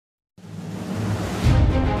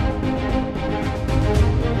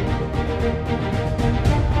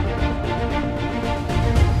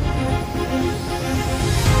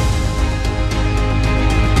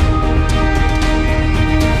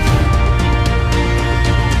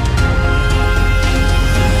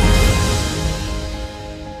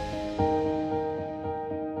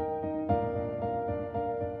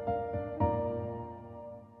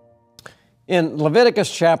In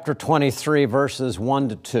Leviticus chapter 23, verses 1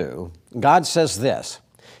 to 2, God says this,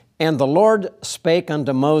 "And the Lord spake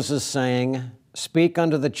unto Moses, saying, Speak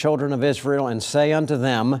unto the children of Israel, and say unto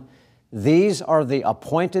them, These are the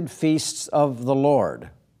appointed feasts of the Lord,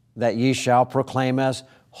 that ye shall proclaim as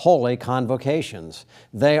holy convocations.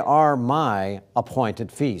 They are my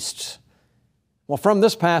appointed feasts." Well, from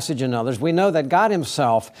this passage and others, we know that God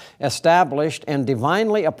Himself established and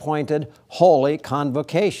divinely appointed holy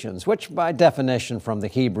convocations, which by definition from the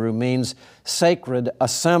Hebrew means sacred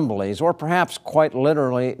assemblies, or perhaps quite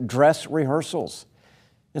literally dress rehearsals.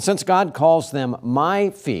 And since God calls them my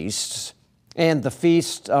feasts and the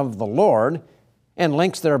feast of the Lord, and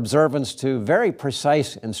links their observance to very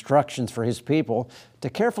precise instructions for His people to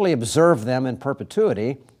carefully observe them in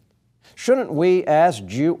perpetuity, shouldn't we as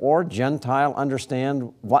Jew or Gentile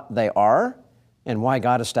understand what they are and why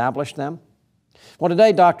God established them? Well,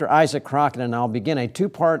 today Dr. Isaac Crockett and I will begin a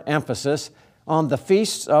two-part emphasis on the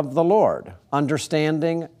feasts of the Lord,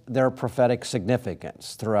 understanding their prophetic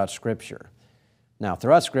significance throughout Scripture. Now,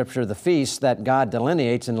 throughout Scripture, the feasts that God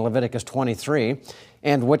delineates in Leviticus 23,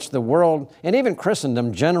 and which the world, and even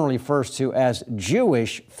Christendom, generally refers to as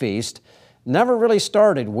Jewish feast, never really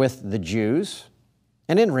started with the Jews,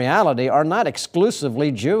 and in reality are not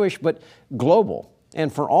exclusively Jewish, but global,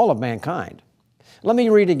 and for all of mankind. Let me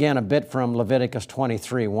read again a bit from Leviticus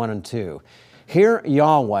 23, 1 and 2. "Hear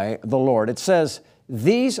Yahweh, the Lord." It says,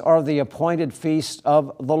 "These are the appointed feasts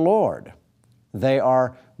of the Lord. They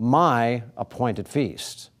are my appointed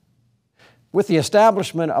feasts." With the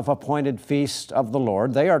establishment of appointed feasts of the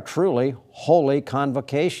Lord, they are truly holy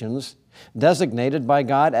convocations designated by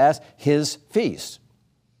God as His feasts.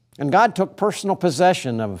 And God took personal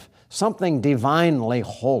possession of something divinely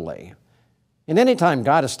holy. And anytime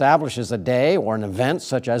God establishes a day or an event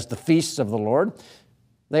such as the feasts of the Lord,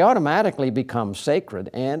 they automatically become sacred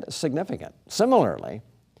and significant. Similarly,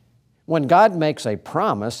 when God makes a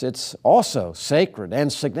promise, it's also sacred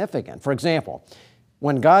and significant. For example,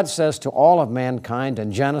 when God says to all of mankind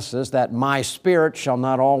in Genesis that my spirit shall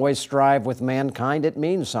not always strive with mankind, it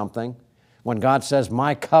means something. When God says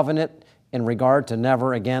my covenant in regard to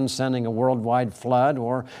never again sending a worldwide flood,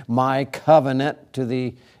 or my covenant to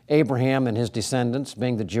the Abraham and his descendants,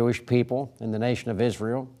 being the Jewish people in the nation of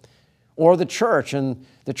Israel, or the church in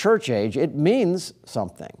the church age, it means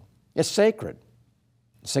something. It's sacred,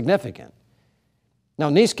 significant. Now,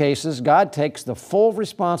 in these cases, God takes the full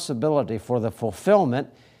responsibility for the fulfillment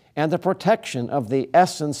and the protection of the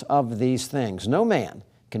essence of these things. No man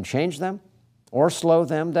can change them or slow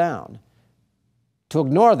them down. To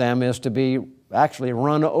ignore them is to be actually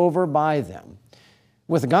run over by them.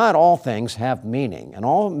 With God, all things have meaning, and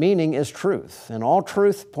all meaning is truth, and all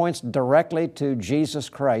truth points directly to Jesus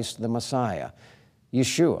Christ, the Messiah,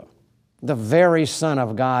 Yeshua, the very Son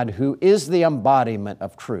of God, who is the embodiment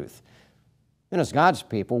of truth. And as God's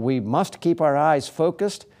people, we must keep our eyes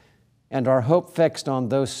focused and our hope fixed on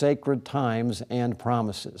those sacred times and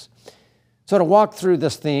promises. So to walk through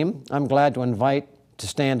this theme, I'm glad to invite to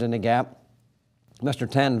stand in the gap Mr.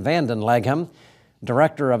 Ted Vanlandeghem,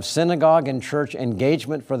 Director of Synagogue and Church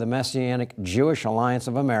Engagement for the Messianic Jewish Alliance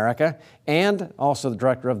of America, and also the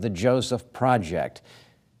Director of the Joseph Project.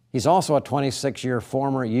 He's also a 26-year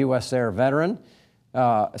former U.S. Air veteran,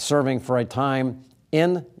 serving for a time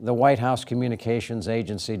in the White House Communications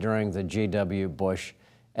Agency during the G.W. Bush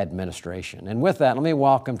administration. And with that, let me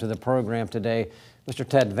welcome to the program today Mr.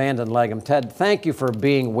 Ted Vanlandeghem. Ted, thank you for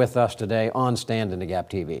being with us today on Stand in the Gap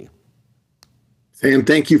TV. Sam,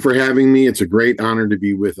 thank you for having me. It's a great honor to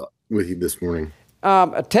be with you this morning.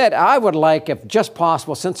 Ted, I would like, if just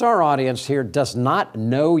possible, since our audience here does not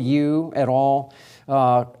know you at all,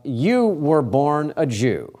 you were born a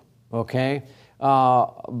Jew, okay?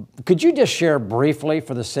 Could you just share briefly,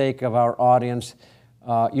 for the sake of our audience,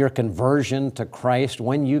 your conversion to Christ,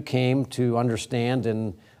 when you came to understand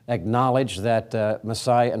and acknowledge that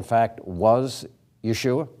Messiah, in fact, was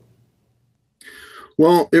Yeshua?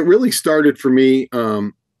 Well, it really started for me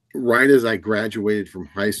right as I graduated from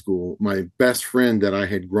high school. My best friend that I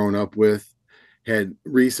had grown up with had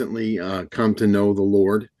recently come to know the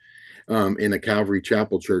Lord in a Calvary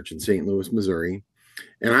Chapel church in St. Louis, Missouri.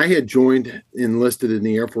 And I had enlisted in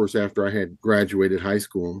the Air Force after I had graduated high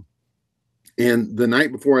school. And the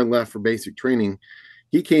night before I left for basic training,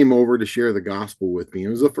 he came over to share the gospel with me. It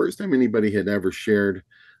was the first time anybody had ever shared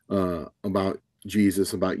about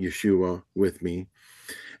Jesus, about Yeshua with me.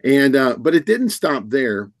 And but it didn't stop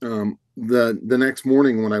there. The next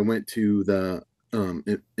morning when I went to the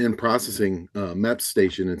in processing MEPS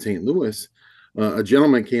station in St. Louis, a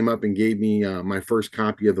gentleman came up and gave me my first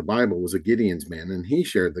copy of the Bible. It was a Gideon's Man, and he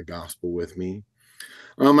shared the gospel with me.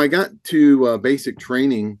 I got to basic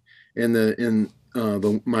training, and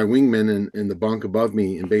my wingman in the bunk above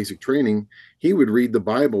me in basic training, he would read the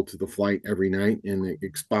Bible to the flight every night and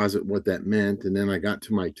exposit what that meant. And then I got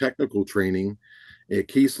to my technical training at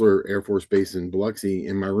Keesler Air Force Base in Biloxi,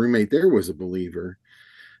 and my roommate there was a believer.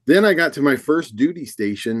 Then I got to my first duty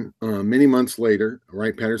station many months later,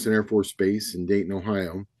 Wright-Patterson Air Force Base in Dayton,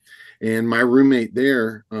 Ohio. And my roommate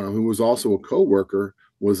there, who was also a co-worker,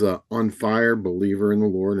 was a on fire believer in the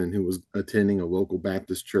Lord and who was attending a local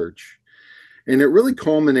Baptist church. And it really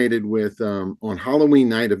culminated with on Halloween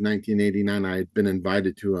night of 1989, I had been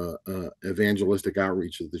invited to a evangelistic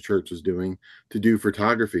outreach that the church was doing to do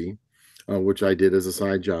photography, which I did as a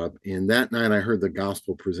side job. And that night I heard the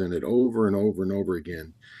gospel presented over and over and over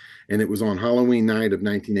again. And it was on Halloween night of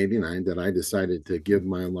 1989 that I decided to give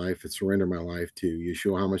my life and surrender my life to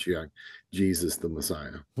Yeshua HaMashiach, Jesus the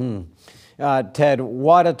Messiah. Ted,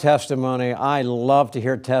 what a testimony. I love to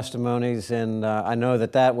hear testimonies, and I know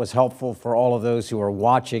that that was helpful for all of those who are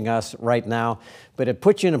watching us right now. But it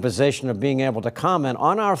puts you in a position of being able to comment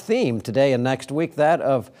on our theme today and next week, that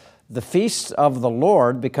of the feasts of the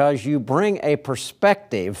Lord, because you bring a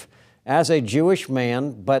perspective as a Jewish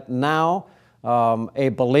man, but now a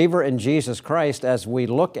believer in Jesus Christ as we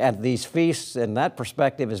look at these feasts, and that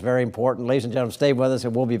perspective is very important. Ladies and gentlemen, stay with us,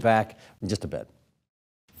 and we'll be back in just a bit.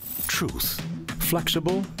 Truth,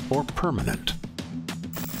 flexible or permanent?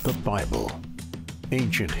 The Bible,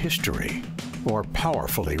 ancient history, or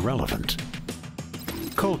powerfully relevant?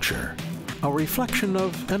 Culture, a reflection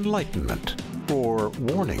of enlightenment or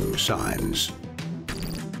warning signs?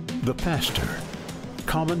 The pastor,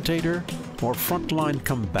 commentator, or frontline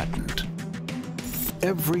combatant?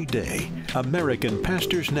 Every day, American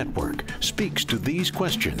Pastors Network speaks to these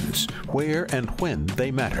questions where and when they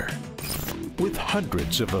matter. With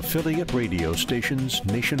hundreds of affiliate radio stations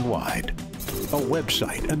nationwide, a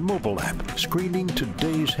website and mobile app screening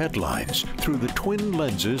today's headlines through the twin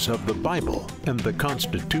lenses of the Bible and the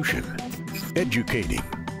Constitution, educating,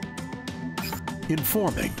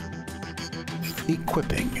 informing,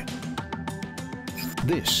 equipping.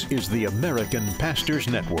 This is the American Pastors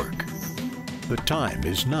Network. The time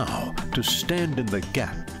is now to stand in the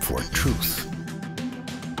gap for truth.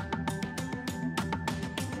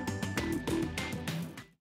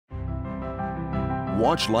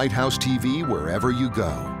 Watch Lighthouse TV wherever you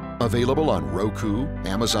go. Available on Roku,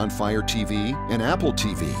 Amazon Fire TV, and Apple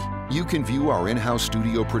TV. You can view our in-house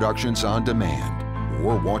studio productions on demand,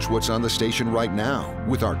 or watch what's on the station right now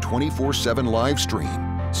with our 24/7 live stream.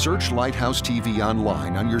 Search Lighthouse TV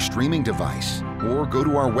online on your streaming device, or go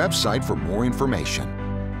to our website for more information.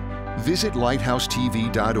 Visit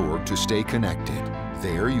lighthousetv.org to stay connected.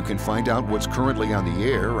 There you can find out what's currently on the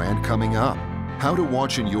air and coming up, how to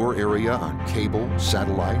watch in your area on cable,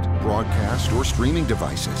 satellite, broadcast, or streaming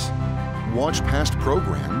devices. Watch past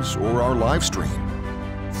programs or our live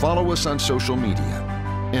stream. Follow us on social media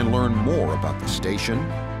and learn more about the station,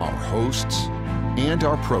 our hosts, and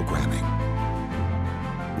our programming.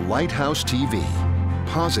 Lighthouse TV,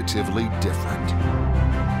 positively different.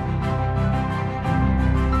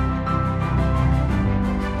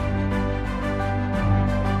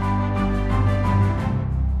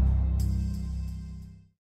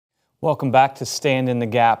 Welcome back to Stand in the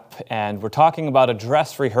Gap, and we're talking about a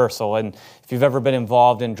dress rehearsal. And if you've ever been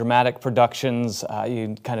involved in dramatic productions,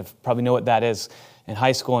 you kind of probably know what that is. In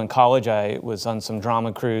high school and college, I was on some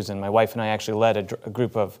drama crews, and my wife and I actually led a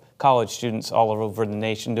group of college students all over the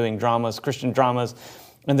nation doing dramas, Christian dramas.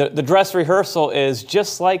 And the dress rehearsal is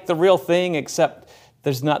just like the real thing, except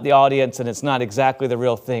there's not the audience, and it's not exactly the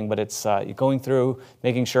real thing, but it's you're going through,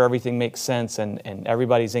 making sure everything makes sense, and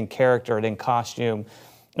everybody's in character and in costume.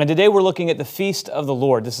 And today we're looking at the Feast of the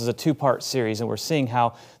Lord. This is a two-part series, and we're seeing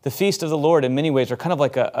how the Feast of the Lord in many ways are kind of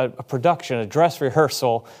like a production, a dress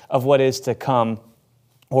rehearsal of what is to come,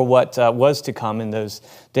 or what was to come in those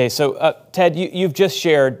days. So, Ted, you've just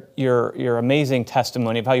shared your amazing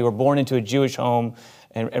testimony of how you were born into a Jewish home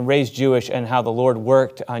and raised Jewish, and how the Lord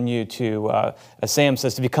worked on you to, as Sam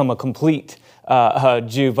says, to become a complete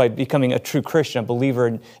Jew by becoming a true Christian, a believer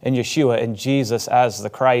in Yeshua and Jesus as the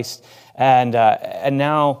Christ. And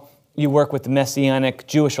now you work with the Messianic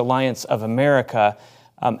Jewish Alliance of America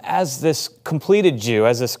as this completed Jew,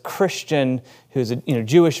 as this Christian who's a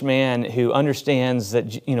Jewish man who understands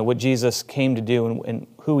that what Jesus came to do and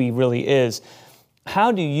who he really is.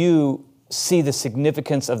 How do you see the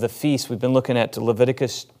significance of the feast? We've been looking at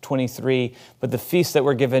Leviticus 23, but the feasts that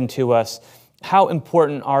were given to us, how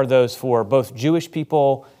important are those for both Jewish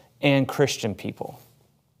people and Christian people?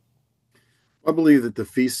 I believe that the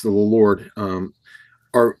feasts of the Lord,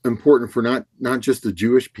 are important for not just the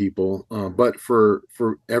Jewish people, but for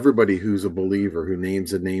everybody who's a believer, who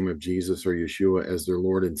names the name of Jesus or Yeshua as their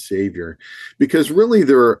Lord and Savior, because really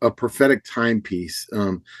they're a prophetic timepiece.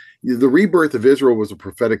 The rebirth of Israel was a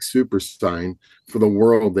prophetic super sign for the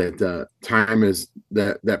world that time is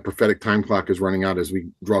that prophetic time clock is running out as we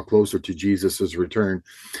draw closer to Jesus's return.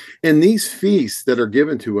 And these feasts that are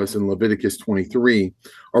given to us in Leviticus 23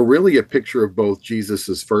 are really a picture of both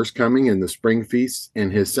Jesus's first coming in the spring feasts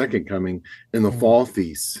and his second coming in the fall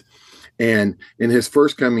feasts. And in his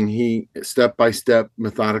first coming, he step by step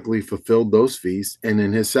methodically fulfilled those feasts. And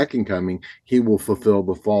in his second coming, he will fulfill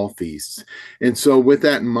the fall feasts. And so with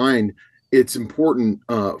that in mind, it's important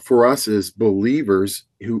for us as believers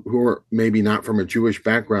who are maybe not from a Jewish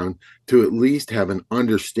background to at least have an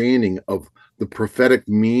understanding of the prophetic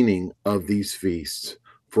meaning of these feasts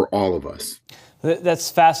for all of us. That's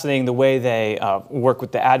fascinating, the way they work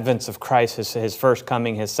with the advents of Christ, his first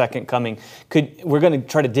coming, his second coming. We're going to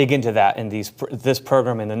try to dig into that in this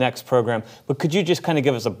program and the next program, but could you just kind of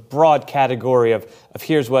give us a broad category of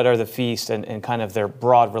here's what are the feasts and kind of their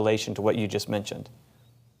broad relation to what you just mentioned?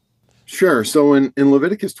 Sure. So in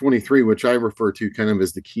Leviticus 23, which I refer to kind of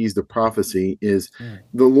as the keys to prophecy, is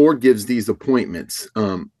the Lord gives these appointments.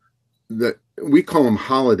 We call them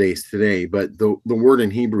holidays today, but the word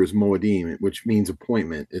in Hebrew is moedim, which means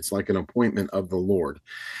appointment. It's like an appointment of the Lord.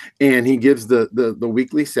 And he gives the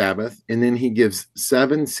weekly Sabbath, and then he gives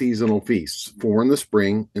 7 seasonal feasts, 4 in the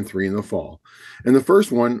spring and 3 in the fall. And the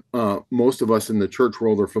first one, most of us in the church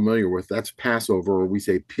world are familiar with, that's Passover, or we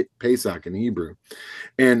say Pesach in Hebrew.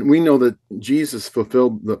 And we know that Jesus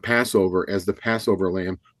fulfilled the Passover as the Passover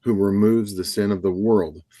lamb who removes the sin of the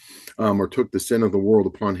world. Or took the sin of the world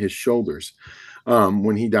upon his shoulders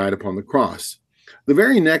when he died upon the cross. The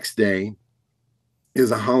very next day is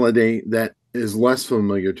a holiday that is less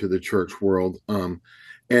familiar to the church world,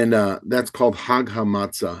 and that's called Hag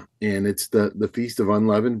HaMatzah, and it's the Feast of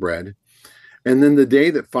Unleavened Bread. And then the day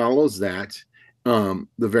that follows that, the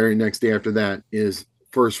very next day after that, is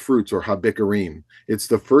First Fruits, or HaBikurim. It's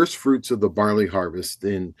the first fruits of the barley harvest.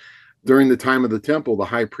 And during the time of the temple, the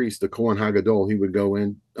high priest, the Kohen HaGadol, he would go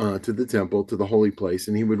in to the temple, to the holy place,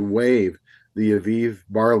 and he would wave the Aviv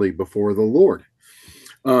barley before the Lord.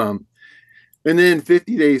 And then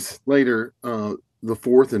 50 days later, the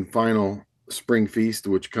fourth and final spring feast,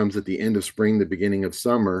 which comes at the end of spring, the beginning of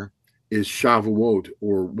summer, is Shavuot,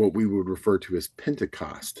 or what we would refer to as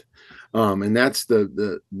Pentecost. And that's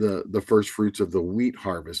the first fruits of the wheat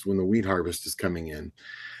harvest, when the wheat harvest is coming in.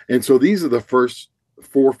 And so these are the first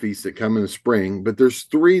 4 feasts that come in the spring, but there's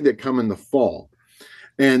 3 that come in the fall.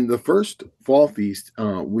 And the first fall feast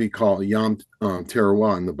we call Yom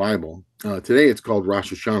Teruah in the Bible. Today it's called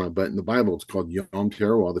Rosh Hashanah, but in the Bible it's called Yom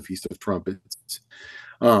Teruah, the Feast of Trumpets.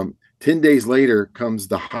 10 days later comes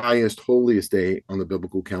the highest, holiest day on the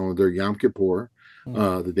biblical calendar, Yom Kippur,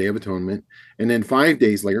 the Day of Atonement. And then 5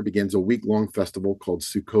 days later begins a week-long festival called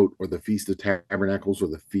Sukkot, or the Feast of Tabernacles, or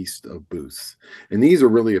the Feast of Booths. And these are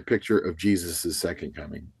really a picture of Jesus' second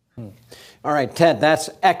coming. All right, Ted, that's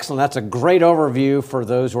excellent. That's a great overview for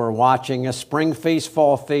those who are watching. A spring feast,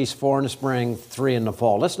 fall feast, 4 in the spring, 3 in the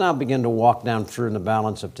fall. Let's now begin to walk down through the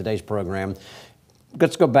balance of today's program.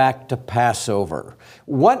 Let's go back to Passover.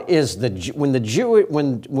 What is when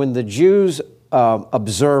the Jews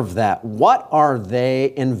observe that, what are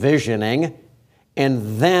they envisioning?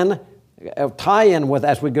 And then tie in with,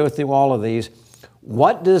 as we go through all of these,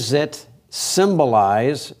 what does it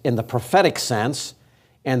symbolize in the prophetic sense?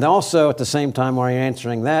 And also, at the same time, while you're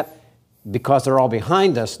answering that, because they're all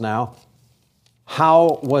behind us now,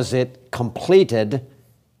 how was it completed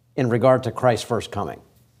in regard to Christ's first coming?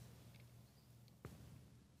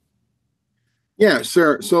 Yeah,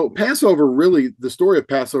 sure. So Passover, really, the story of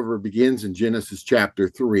Passover begins in Genesis chapter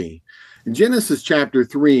 3. In Genesis chapter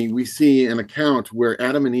 3, we see an account where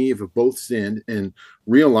Adam and Eve have both sinned and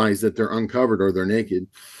realize that they're uncovered, or they're naked.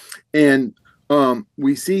 And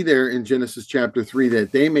we see there in Genesis chapter 3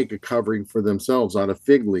 that they make a covering for themselves out of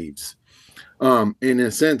fig leaves. In a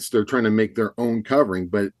sense, they're trying to make their own covering,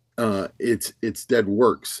 but it's dead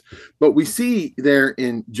works. But we see there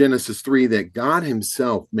in Genesis 3 that God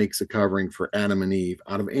himself makes a covering for Adam and Eve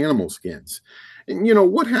out of animal skins. And you know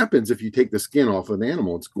what happens if you take the skin off of an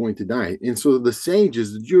animal? It's going to die. And so the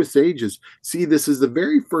sages, the Jewish sages, see this as the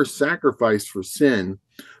very first sacrifice for sin.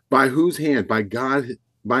 By whose hand? By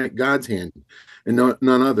God's hand, and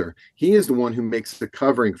none other. He is the one who makes the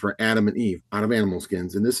covering for Adam and Eve out of animal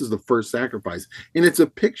skins. And this is the first sacrifice. And it's a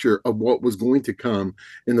picture of what was going to come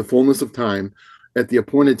in the fullness of time, at the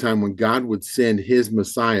appointed time when God would send his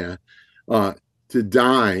Messiah to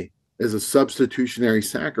die as a substitutionary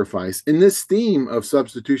sacrifice. And this theme of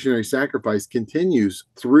substitutionary sacrifice continues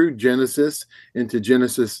through Genesis into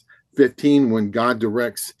Genesis 15, when God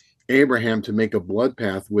directs Abraham to make a blood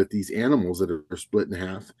path with these animals that are split in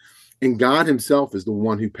half. And God himself is the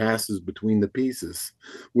one who passes between the pieces,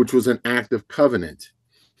 which was an act of covenant.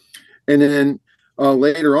 And then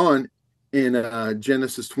later on in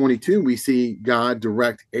Genesis 22, we see God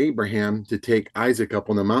direct Abraham to take Isaac up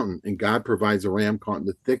on the mountain, and God provides a ram caught in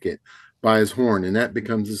the thicket by his horn, and that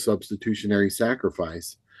becomes a substitutionary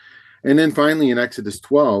sacrifice. And then finally in Exodus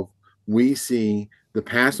 12, we see the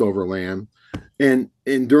Passover lamb. And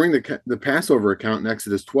during the Passover account in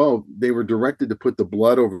Exodus 12, they were directed to put the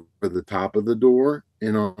blood over the top of the door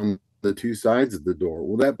and on the two sides of the door.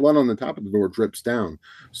 Well, that blood on the top of the door drips down.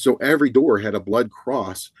 So every door had a blood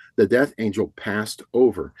cross the death angel passed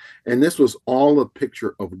over. And this was all a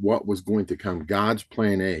picture of what was going to come, God's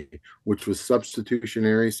plan A, which was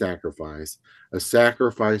substitutionary sacrifice, a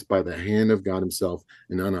sacrifice by the hand of God himself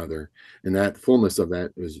and none other. And that fullness of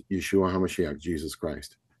that was Yeshua HaMashiach, Jesus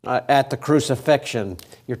Christ. At the crucifixion,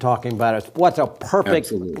 you're talking about it. What a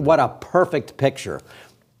perfect picture.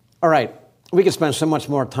 All right, we could spend so much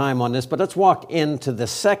more time on this, but let's walk into the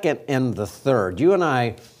second and the third. You and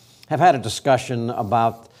I have had a discussion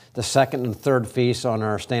about the second and third feasts on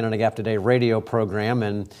our Stand in the Gap Today radio program,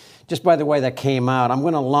 and just by the way that came out, I'm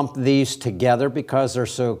going to lump these together because they're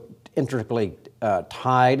so intricately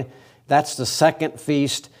tied. That's the second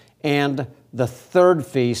feast and the third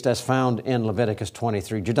feast as found in Leviticus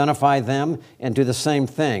 23. Do you identify them and do the same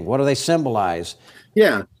thing? What do they symbolize?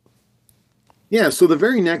 Yeah, so the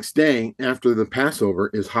very next day after the Passover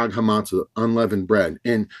is Hag HaMatzah, unleavened bread.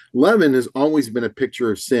 And leaven has always been a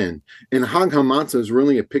picture of sin. And Hag HaMatzah is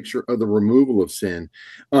really a picture of the removal of sin.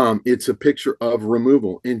 It's a picture of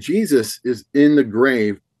removal. And Jesus is in the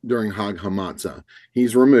grave during Hag HaMatzah.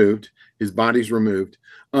 He's removed. His body's removed.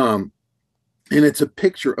 And it's a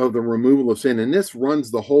picture of the removal of sin. And this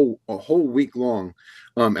runs a whole week long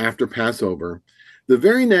after Passover. The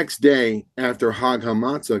very next day after Hag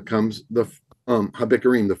HaMatzah comes the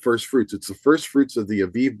Habikarim, the first fruits. It's the first fruits of the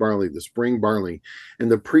Aviv barley, the spring barley. And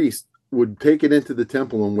the priest would take it into the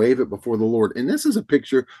temple and wave it before the Lord. And this is a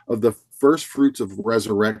picture of the first fruits of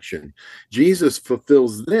resurrection. Jesus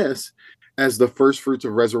fulfills this as the first fruits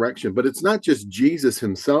of resurrection. But it's not just Jesus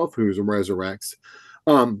himself who resurrects,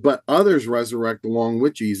 but others resurrect along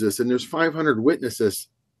with Jesus. And there's 500 witnesses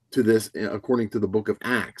to this according to the book of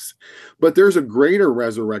Acts. But there's a greater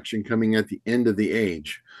resurrection coming at the end of the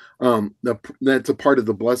age. That's a part of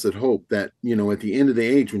the blessed hope that, at the end of the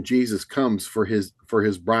age, when Jesus comes for his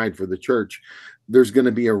bride, for the church, there's going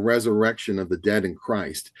to be a resurrection of the dead in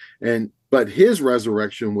Christ. But his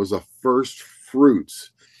resurrection was a first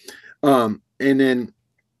fruits. And then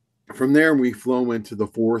from there, we flow into the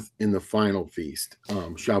fourth and the final feast,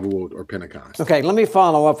 Shavuot or Pentecost. Okay, let me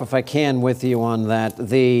follow up, if I can, with you on that.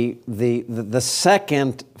 The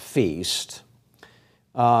second feast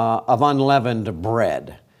of unleavened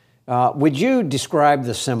bread. Would you describe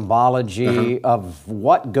the symbology of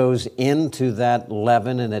what goes into that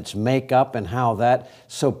leaven and its makeup and how that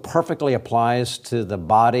so perfectly applies to the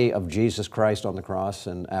body of Jesus Christ on the cross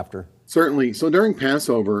and after? Certainly. So during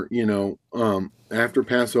Passover, after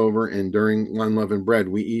Passover and during unleavened bread,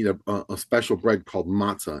 we eat a special bread called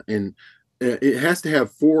matzah. And it has to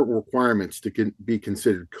have 4 requirements to be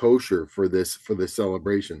considered kosher for this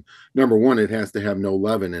celebration. Number 1, it has to have no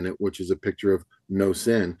leaven in it, which is a picture of no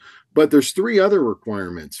sin. But there's 3 other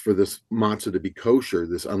requirements for this matzah to be kosher,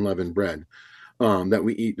 this unleavened bread that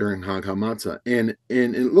we eat during Hag HaMatzah. And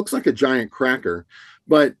it looks like a giant cracker,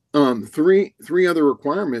 but 3 other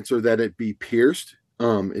requirements are that it be pierced.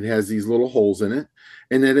 It has these little holes in it,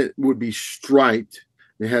 and then it would be striped.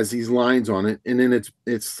 It has these lines on it, and then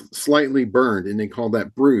it's slightly burned, and they call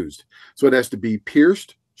that bruised. So it has to be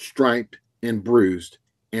pierced, striped, and bruised,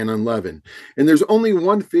 and unleavened. And there's only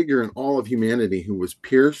one figure in all of humanity who was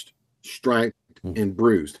pierced, striped, and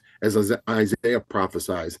bruised. As Isaiah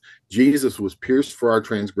prophesies, Jesus was pierced for our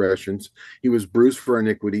transgressions. He was bruised for our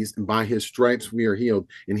iniquities, and by his stripes we are healed.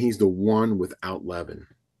 And he's the one without leaven.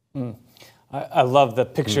 I love the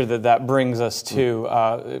picture that brings us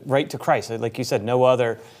to, right to Christ. Like you said, no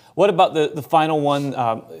other. What about the final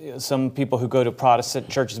one? Some people who go to Protestant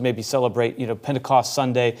churches maybe celebrate, Pentecost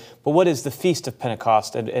Sunday. But what is the Feast of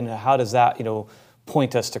Pentecost, and how does that,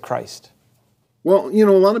 point us to Christ? Well, a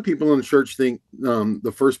lot of people in the church think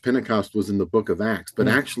the first Pentecost was in the book of Acts, but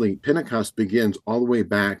actually Pentecost begins all the way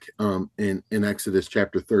back in Exodus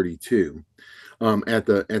chapter 32. At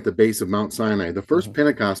the base of Mount Sinai. The first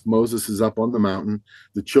Pentecost, Moses is up on the mountain.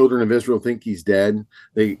 The children of Israel think he's dead.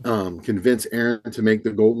 They convince Aaron to make the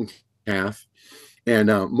golden calf. And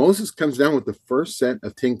Moses comes down with the first set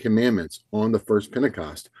of 10 commandments on the first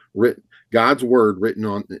Pentecost, God's word written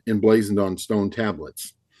on, emblazoned on stone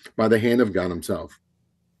tablets by the hand of God himself.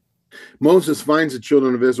 Moses finds the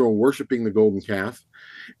children of Israel worshiping the golden calf,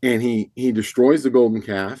 and he destroys the golden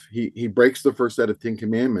calf. He breaks the first set of 10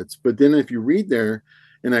 commandments. But then if you read there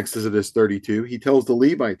in Exodus 32, he tells the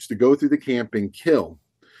Levites to go through the camp and kill,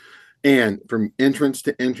 and from entrance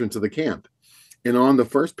to entrance of the camp. And on the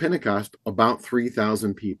first Pentecost, about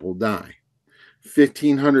 3,000 people die.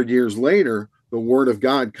 1,500 years later, the word of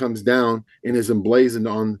God comes down and is emblazoned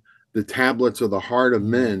on the tablets of the heart of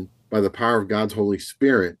men by the power of God's Holy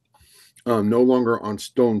Spirit, no longer on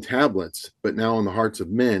stone tablets, but now on the hearts of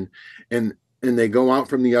men. And they go out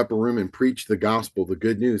from the upper room and preach the gospel, the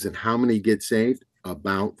good news. And how many get saved?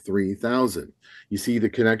 About 3,000. You see the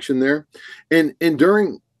connection there? And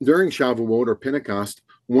during Shavuot or Pentecost,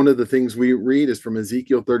 one of the things we read is from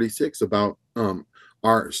Ezekiel 36 about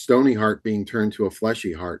our stony heart being turned to a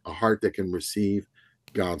fleshy heart, a heart that can receive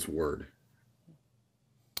God's word.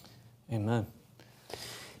 Amen.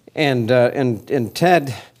 And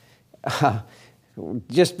Ted,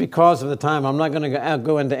 just because of the time, I'm not going to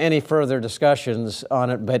go into any further discussions on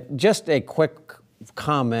it, but just a quick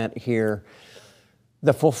comment here.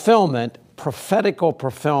 The fulfillment, prophetical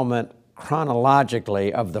fulfillment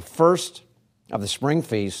chronologically of the first of the spring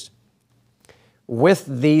feast with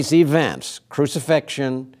these events,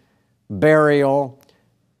 crucifixion, burial,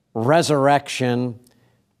 resurrection,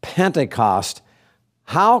 Pentecost,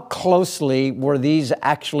 how closely were these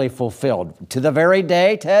actually fulfilled? To the very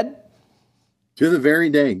day, Ted? To the very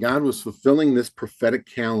day. God was fulfilling this prophetic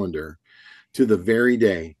calendar to the very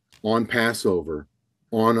day, on Passover,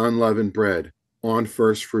 on unleavened bread, on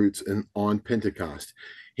first fruits, and on Pentecost.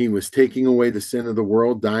 He was taking away the sin of the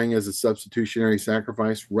world, dying as a substitutionary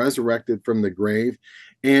sacrifice, resurrected from the grave,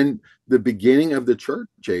 and the beginning of the church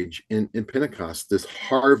age in Pentecost, this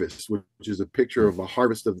harvest, which is a picture of a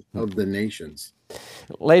harvest of the nations.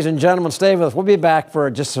 Ladies and gentlemen, stay with us. We'll be back for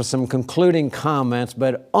just some concluding comments,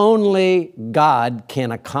 but only God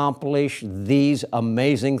can accomplish these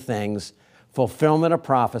amazing things, fulfillment of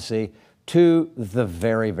prophecy, to the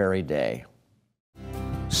very, very day.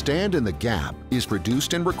 Stand in the Gap is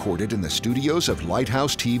produced and recorded in the studios of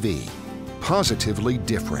Lighthouse TV. Positively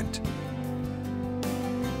different.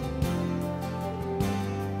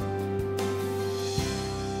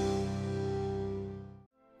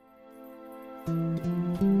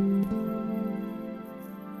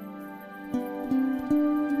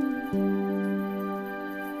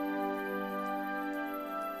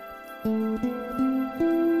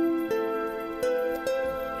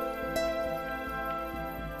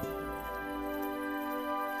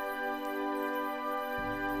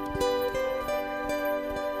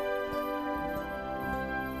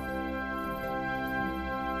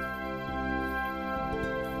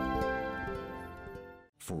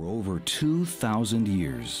 For over 2,000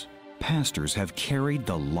 years, pastors have carried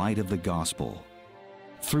the light of the gospel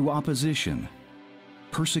through opposition,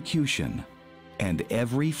 persecution, and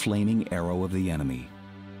every flaming arrow of the enemy.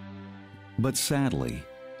 But sadly,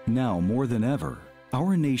 now more than ever,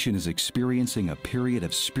 our nation is experiencing a period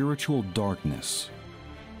of spiritual darkness.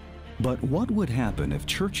 But what would happen if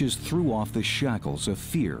churches threw off the shackles of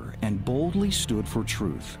fear and boldly stood for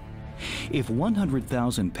truth? If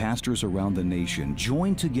 100,000 pastors around the nation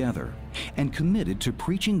joined together and committed to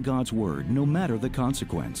preaching God's word no matter the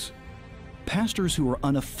consequence? Pastors who are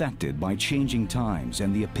unaffected by changing times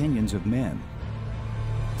and the opinions of men?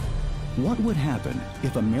 What would happen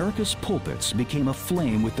if America's pulpits became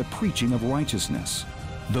aflame with the preaching of righteousness?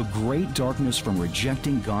 The great darkness from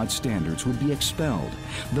rejecting God's standards would be expelled,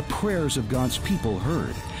 the prayers of God's people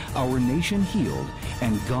heard, our nation healed,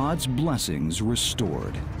 and God's blessings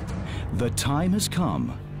restored. The time has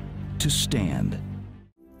come to stand.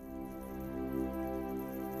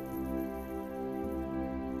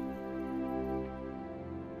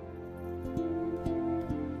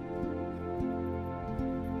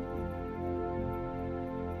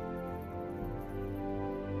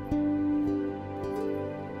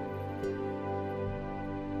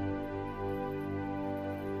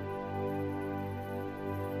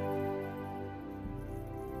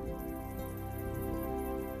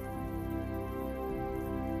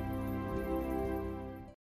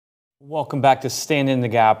 Welcome back to Stand in the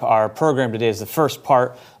Gap. Our program today is the first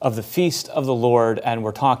part of the Feast of the Lord, and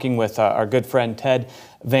we're talking with our good friend Ted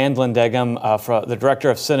Vanlandeghem, the Director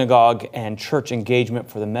of Synagogue and Church Engagement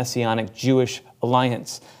for the Messianic Jewish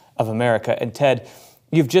Alliance of America. And Ted,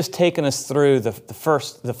 you've just taken us through the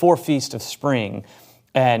four feasts of spring,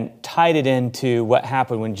 and tied it into what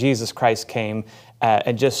happened when Jesus Christ came,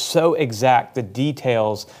 and just so exact the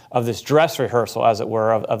details of this dress rehearsal, as it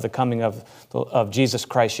were, of the coming of Jesus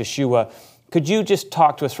Christ, Yeshua. Could you just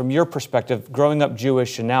talk to us from your perspective, growing up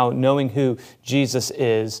Jewish and now knowing who Jesus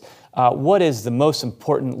is, what is the most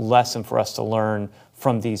important lesson for us to learn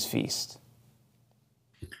from these feasts?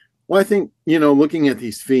 Well, I think, looking at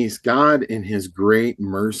these feasts, God in his great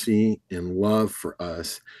mercy and love for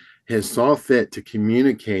us has saw fit to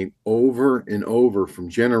communicate over and over from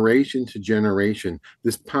generation to generation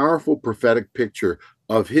this powerful prophetic picture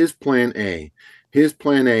of his plan A. His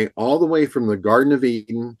plan A, all the way from the Garden of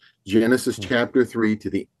Eden, Genesis chapter 3, to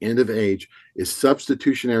the end of age, is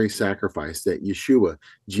substitutionary sacrifice, that Yeshua,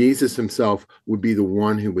 Jesus himself, would be the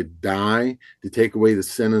one who would die to take away the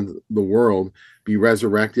sin of the world, be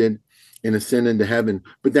resurrected, and ascend into heaven.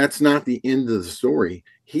 But that's not the end of the story.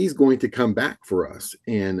 He's going to come back for us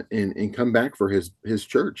and come back for his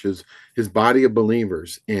church, his body of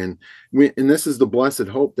believers. And this is the blessed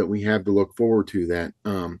hope that we have to look forward to,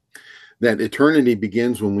 that eternity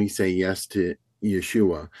begins when we say yes to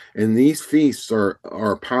Yeshua. And these feasts are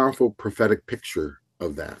a powerful prophetic picture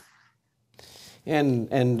of that.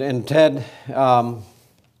 And Ted,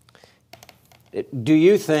 do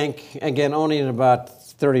you think, again, only in about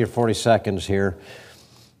 30 or 40 seconds here,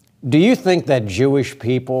 do you think that Jewish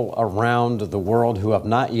people around the world who have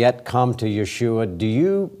not yet come to Yeshua, do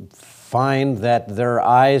you find that their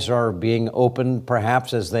eyes are being opened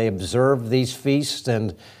perhaps as they observe these feasts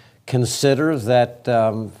and consider that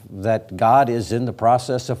that God is in the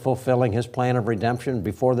process of fulfilling his plan of redemption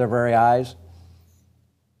before their very eyes?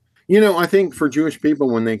 I think for Jewish people,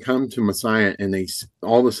 when they come to Messiah and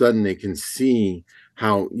all of a sudden they can see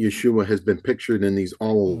how Yeshua has been pictured in these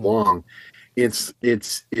all along, it's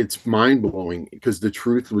mind-blowing, because the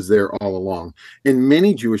truth was there all along. And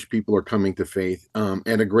many Jewish people are coming to faith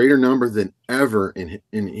at a greater number than ever in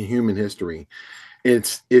human history.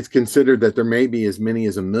 It's considered that there may be as many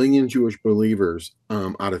as 1 million Jewish believers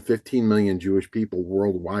out of 15 million Jewish people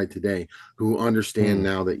worldwide today who understand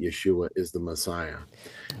now that Yeshua is the Messiah.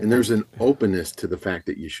 And there's an openness to the fact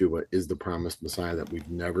that Yeshua is the promised Messiah that we've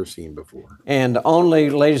never seen before. And only,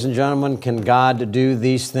 ladies and gentlemen, can God do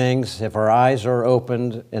these things if our eyes are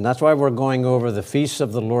opened. And that's why we're going over the feasts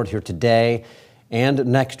of the Lord here today and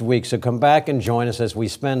next week. So come back and join us as we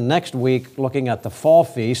spend next week looking at the fall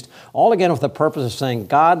feast, all again with the purpose of saying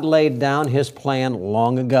God laid down his plan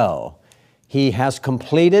long ago. He has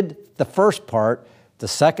completed the first part. The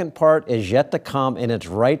second part is yet to come, and it's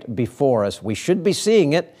right before us. We should be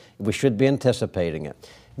seeing it. We should be anticipating it.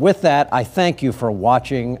 With that, I thank you for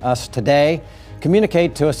watching us today.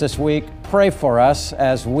 Communicate to us this week. Pray for us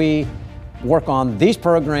as we work on these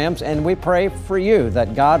programs, and we pray for you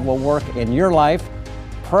that God will work in your life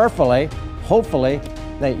prayerfully, hopefully,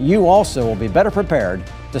 that you also will be better prepared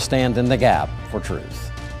to stand in the gap for truth.